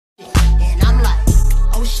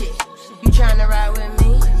Shit, you tryna ride with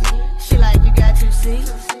me? She like, you got 2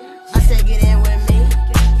 seats. I said get in with me,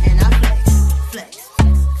 and I flex, flex,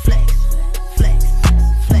 flex, flex,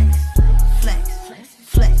 flex, flex,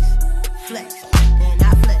 flex, flex, and I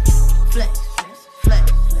flex, flex,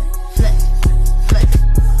 flex, flex, flex,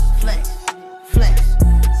 flex, flex.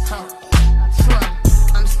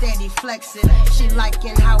 I'm steady flexing. She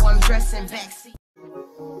liking how I'm dressing backseat.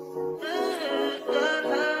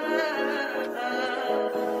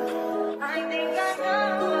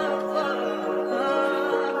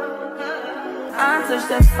 I touch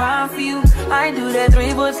that 5 for you. I do that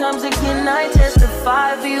 3 more times again. I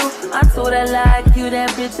testify for you. I told her like you, that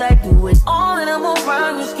bitch. I do it all and I'm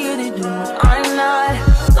around. You scared to do it. I'm not.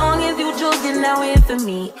 As long as you joking now in for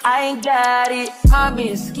me, I ain't got it. I've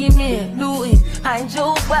been scheming, looting. I ain't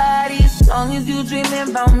your body. As long as you dreaming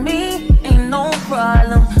about me, ain't no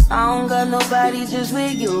problem. I don't got nobody just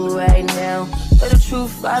with you right now. But the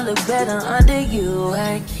truth, I look better under you.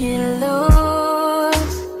 I can't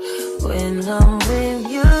lose when I'm with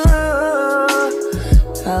you.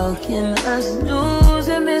 How can us lose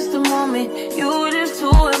and miss the moment? You just too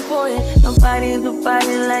important. Nobody do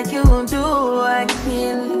body like you do. I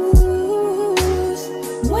can't lose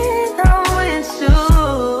when I'm with you.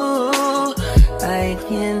 I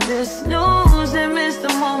can't just lose and miss the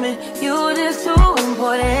moment. You just too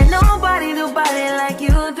important. Nobody do body like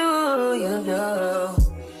you do. You do.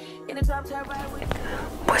 In the top right with.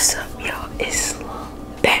 What's up, y'all? It's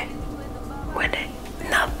back with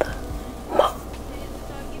another mukbang.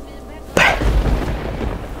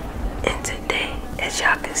 And today, as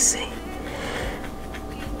y'all can see,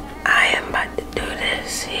 I am about to do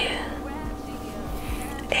this here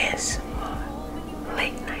as my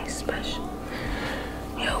late night special.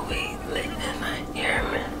 Yo, we late tonight, you hear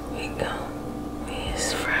me? We go.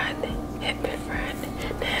 It's Friday. Happy Friday.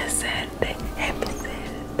 Now it's Saturday. Happy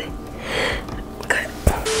Saturday. Good.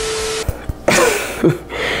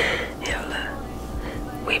 Yo, look.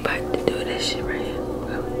 We about to do this shit right here.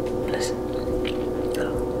 Listen.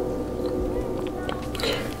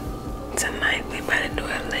 Tonight we about to do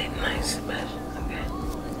a late night special, okay?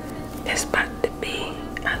 It's about to be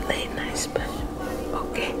a late night special,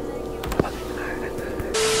 okay?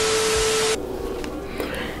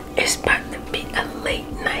 It's about to be a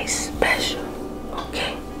late night special,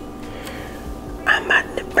 okay? I'm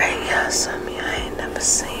about to bring y'all something I ain't never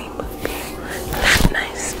seen before. Late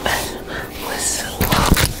night special with slow.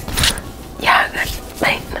 Y'all got the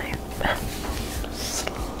late night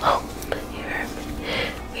slow. You heard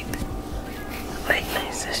me? Late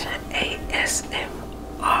night session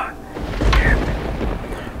ASMR. You heard me?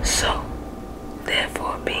 So,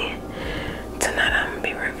 therefore being, tonight I'm gonna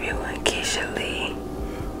be reviewing Keisha Lee,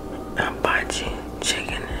 Hibachi,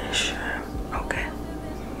 chicken and shrimp. Okay.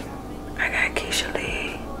 I got Keisha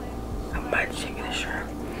Lee, Hibachi, chicken and shrimp.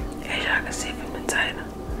 As y'all can see from the title.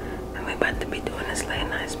 And we about to be doing this late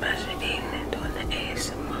night special, eating and doing the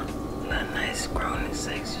ASMR. Little nice, grown and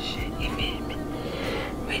sexy shit, you feel me?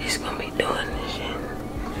 We just gonna be doing this shit.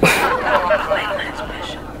 Late night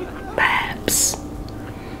special. Babs.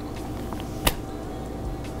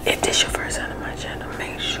 If this your first time on my channel,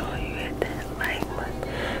 make sure you hit that like button.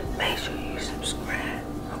 Make sure you subscribe,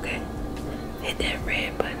 okay? Hit that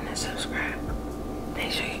red button and subscribe.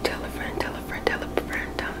 Make sure you tell a friend, tell a friend, tell a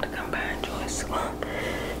friend, tell them to come by and join Slum.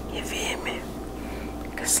 You feel me?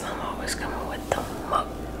 Cause Slum always coming with the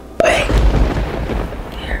mukbang.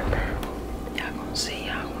 Here, man. Y'all gonna see,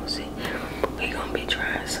 y'all gonna see. We gonna be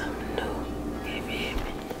trying something new. You feel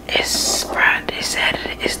me? It's Friday,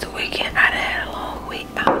 Saturday, it's the weekend. I done had a long week.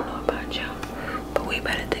 I don't know about y'all, but we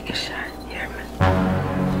better take a shot. You hear me?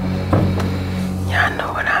 Y'all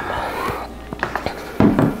know what I'm on.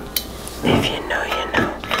 If you know, you know.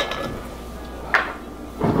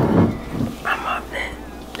 I'm up there.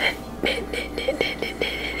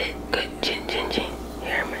 Good chin. You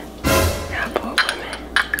hear me? Y'all pull up with me.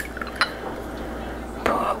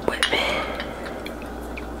 Pull up with me.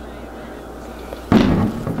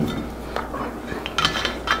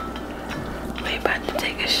 We about to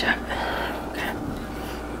take a shot. Okay.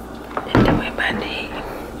 And then we about to eat.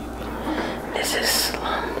 This is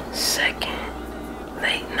Slum's second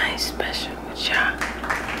late night special with y'all.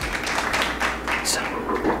 So,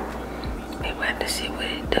 we about to see what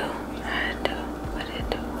it do, how it do, what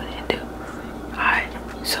it do. Alright,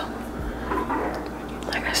 so,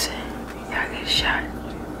 like I said, y'all get a shot.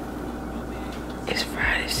 It's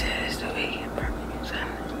Friday, Saturday, it's the weekend, bro.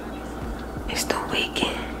 It's the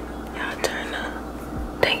weekend. Y'all turn up.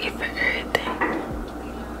 Thank you for everything.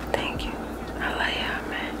 Thank you. I love y'all,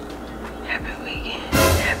 man. Happy weekend.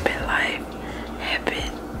 Happy life. Happy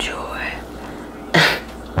joy.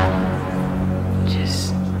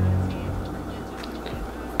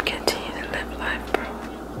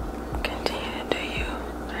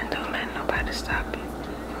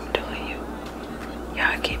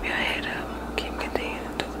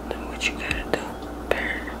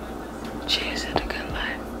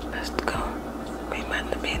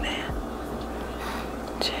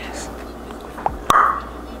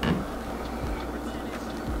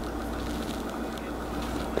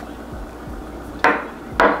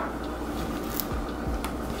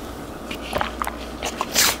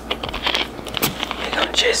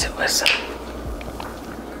 with some.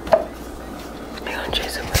 We're gonna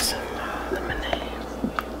chase it with some lemonade.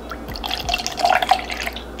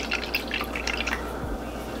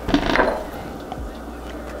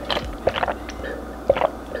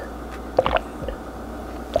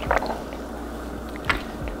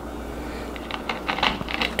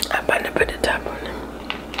 I'm about to put the top on them.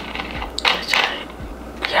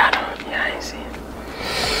 Yeah, I ain't see it.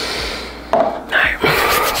 Alright.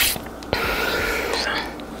 So,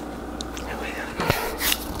 here we go.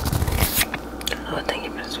 Oh, thank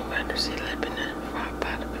you for the super to see lipping in front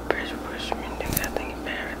part of the pressure push. Thank you for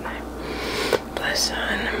everything. Bless her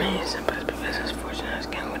enemies and bless because it's fortunate as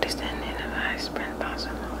can withstand the end of high sprint thoughts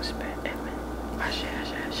and Holy Spirit. Amen. Ashe.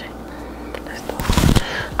 Let's do it.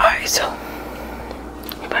 Alright, so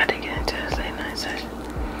we're about to get into this late night session.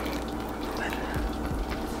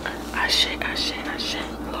 Ashe.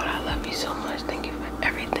 Lord, I love you so much. Thank you for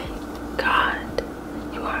everything. God,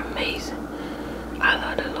 you are amazing. I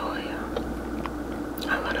love the Lord, y'all.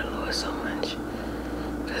 I love the Lord so much.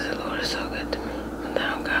 Because the Lord is so good to me.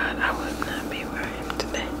 Without God, I would not be where I am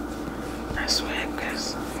today. I swear,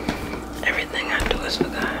 because everything I do is for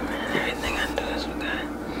God, man. Everything I do is for God.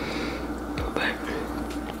 But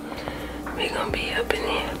we're going to be up in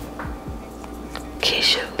here.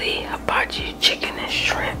 Keisha Lee, Hibachi, chicken and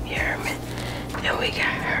shrimp, you hear me? And we got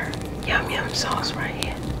her yum sauce right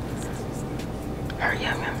here. Her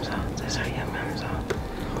yum sauce. That's her yum sauce.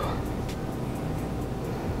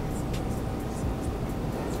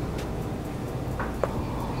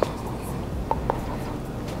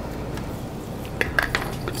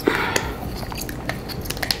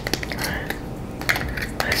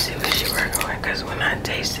 Let's see what she working with, because when I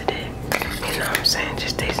tasted it, you know what I'm saying,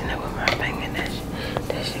 just tasting it with my finger, that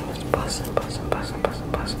shit was busting.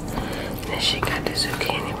 And then she got the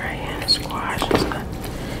zucchini right here and the squash and stuff.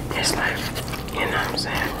 It's like, you know what I'm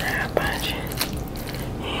saying, right up behind you.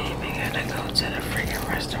 You ain't even gotta go to the freaking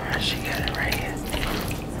restaurant. She got it right here.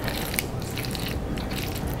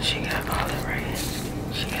 She got all it right here.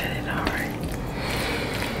 She got it all right.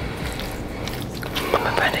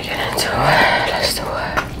 I'm about to get into it. Let's do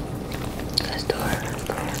it.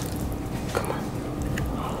 Come on.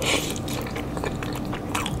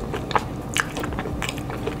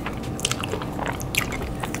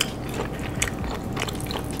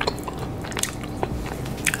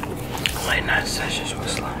 Late night sessions with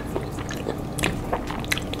Sloan.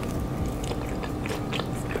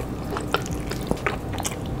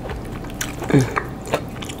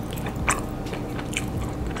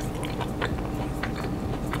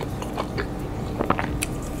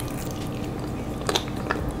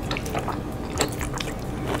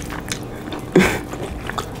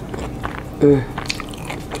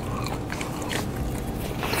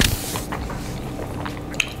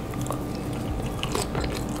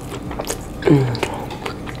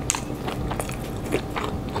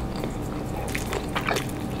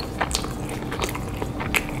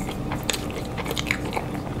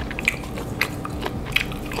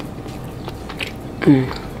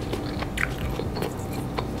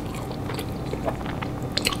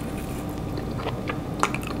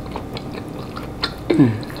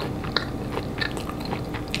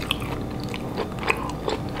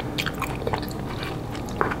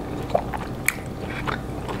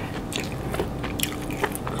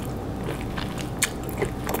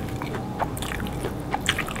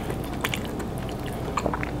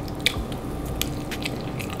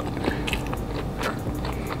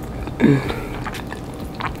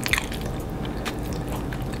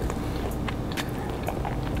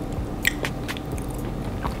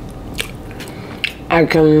 I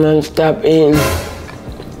cannot stop eating.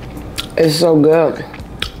 It's so good.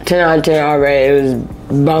 10 out of 10 already. It was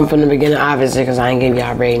bummed from the beginning, obviously, because I ain't give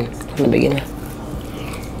y'all a rating from the beginning.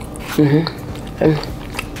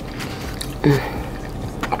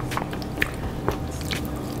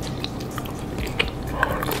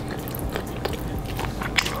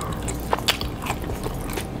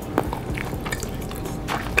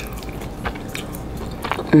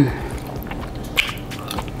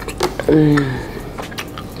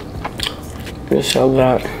 It's so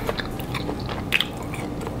good.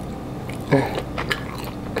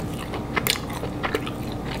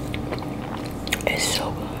 It's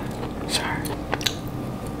so good. Sorry.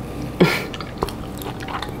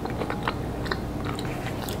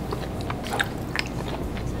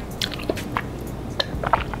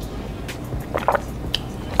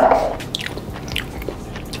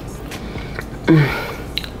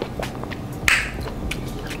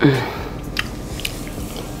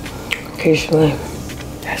 Occasionally,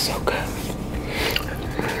 that's so good.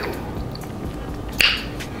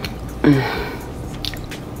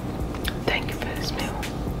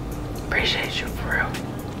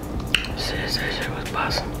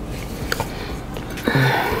 I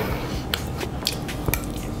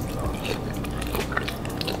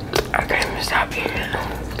can't even stop eating.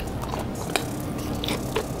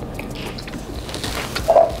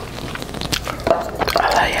 I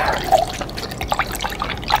love y'all.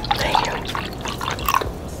 Thank you.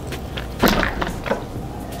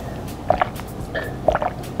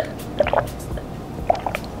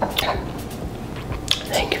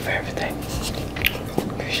 Thank you for everything.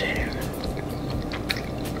 Appreciate it.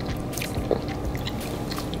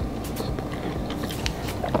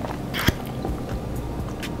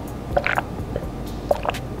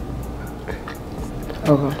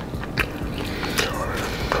 Okay.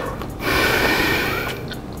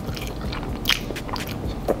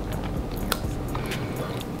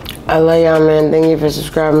 I love y'all, man. Thank you for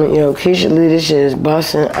subscribing. Yo, Keisha Lee, this shit is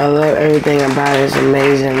busting. I love everything about it. It's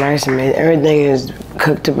amazing. Rice amazing. Everything is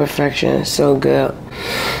cooked to perfection. It's so good.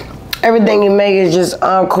 Everything you make is just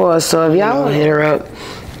encore. So if y'all want to hit her up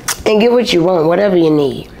and get what you want, whatever you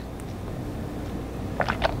need.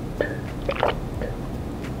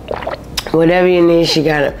 Whatever you need, she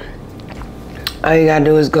got it. All you gotta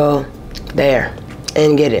do is go there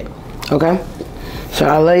and get it. Okay? So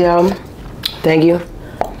I love y'all. Thank you.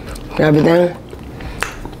 Drop it down.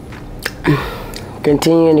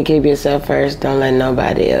 Continue to keep yourself first. Don't let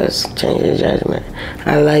nobody else change your judgment.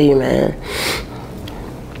 I love you, man.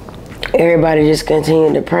 Everybody just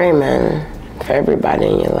continue to pray, man. For everybody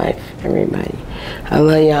in your life. Everybody. I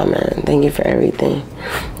love y'all, man. Thank you for everything.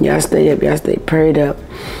 Y'all stay up. Y'all stay prayed up.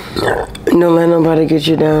 Don't let nobody get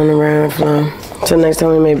you down around flow. Till next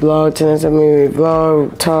time we may vlog. Till next time we may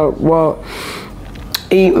vlog, talk, walk,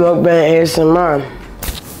 eat, mukbang, ASMR.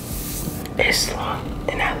 It's long,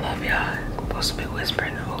 and I love y'all. I'm supposed to be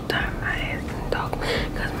whispering the whole time. My ass didn't talk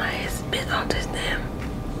because my ass bit off this damn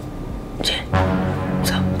shit.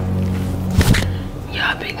 So,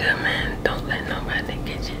 y'all be good, man. Don't let nobody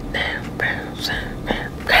get you down, man.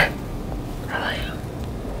 I love y'all.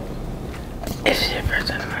 If this is your first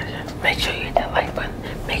time watching, make sure you hit that like button.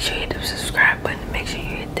 Make sure you hit the subscribe button. Make sure you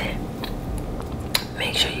hit that.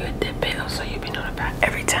 Make sure you hit that bell so you'll be notified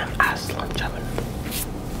every time I slump jumping.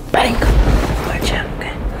 Bang! My channel,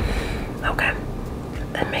 okay? Okay?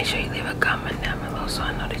 And make sure you leave a comment down below so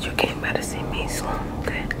I know that you came by to see me slump,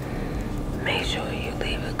 okay? Make sure you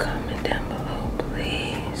leave a comment down below,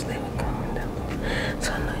 please. Leave a comment down below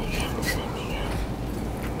so I know you came to see me again.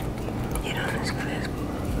 You don't just go to school.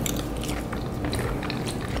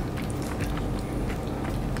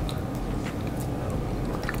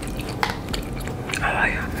 I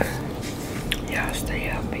love y'all. Y'all stay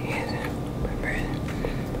up, be easy.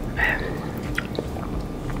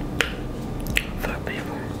 Fuck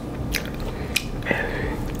people.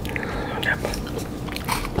 Whatever.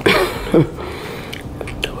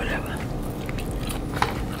 Do whatever.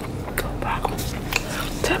 Go back.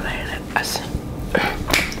 Tell me that I see.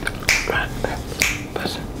 Right.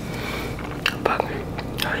 Pussy. Fuck me.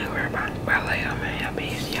 Don't even worry about it. But I love y'all, man. Y'all be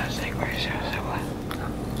easy. Y'all stay gracious. Y'all say what?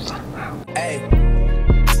 So, hey.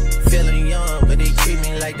 Feeling young, but they treat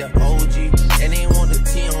me like the OG. And they want the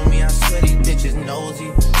T on me, I swear these bitches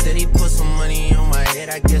nosy. Said he put some money on my head,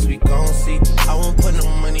 I guess we gon' see. I won't put no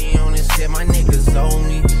money on his head, my niggas owe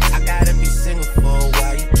me. I gotta be single for a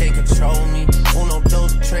while, you can't control me. Uno,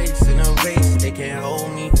 those traits in a race, they can't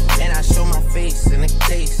hold me. And I show my face in the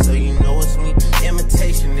case, so you know it's me.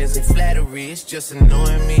 Imitation isn't flattery, it's just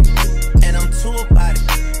annoying me. And I'm too about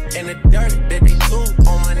it. And the dirt that they threw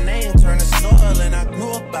on my name turned to soil, and I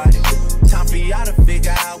grew about it. Time for y'all to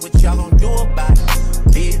figure out what y'all gon' do about it.